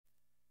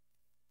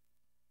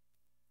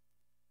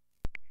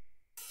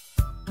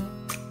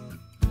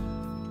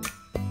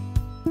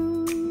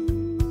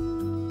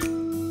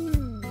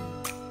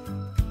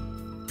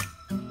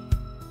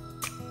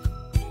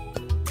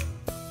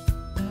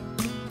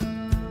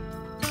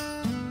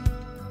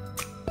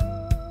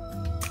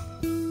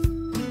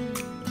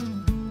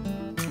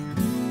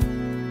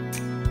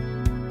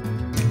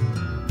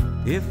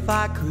If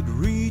I could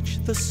reach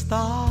the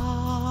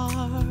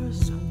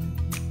stars,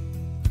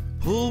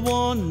 pull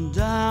one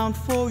down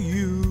for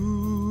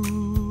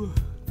you,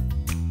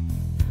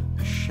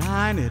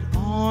 shine it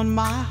on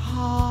my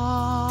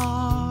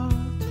heart,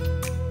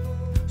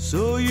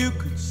 so you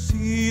could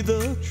see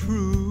the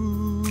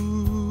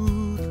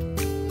truth,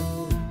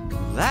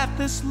 that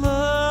this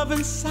love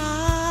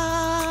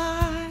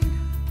inside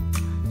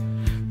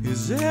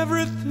is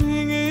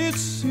everything it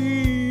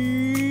seems.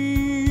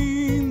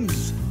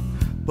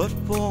 But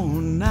for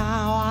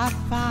now I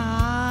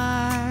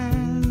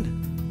find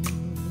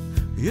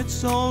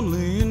it's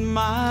only in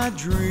my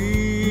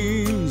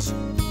dreams,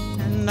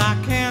 and I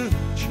can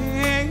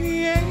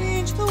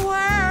change the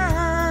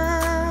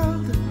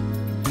world.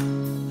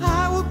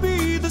 I will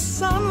be the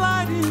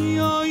sunlight in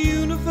your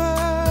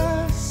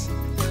universe.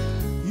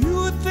 You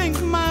would think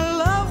my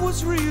love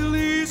was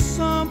really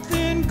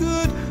something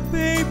good,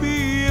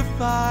 baby,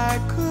 if I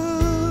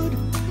could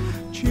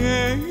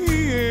change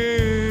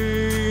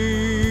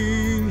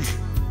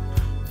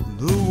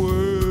the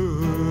world.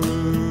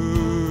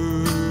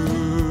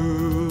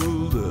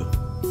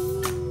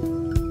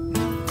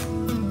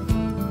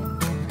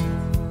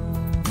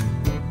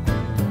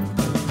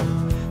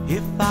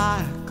 If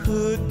I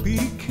could be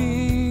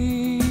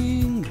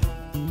king,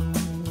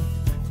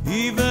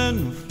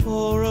 even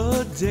for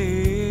a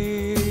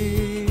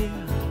day,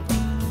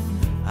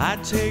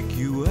 I'd take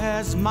you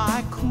as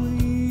my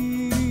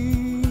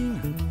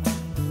queen.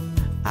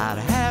 I'd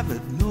have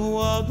it no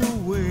other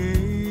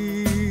way,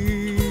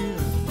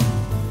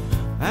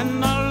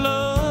 and our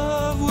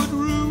love would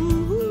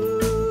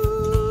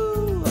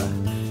rule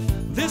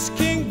this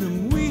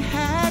kingdom we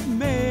had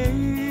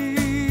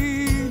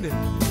made.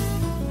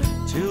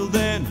 Till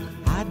then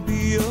I'd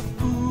be a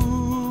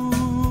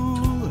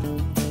fool,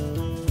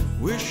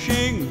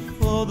 wishing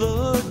for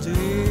the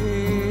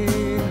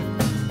day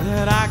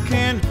that I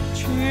can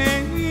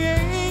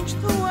change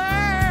the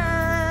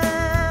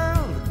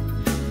world.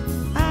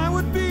 I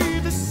would be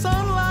the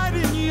sunlight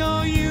in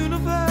your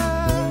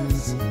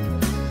universe.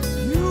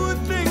 You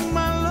would think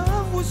my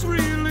love was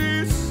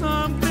really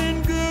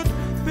something good,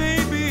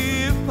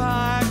 baby, if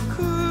I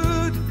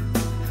could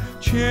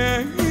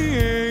change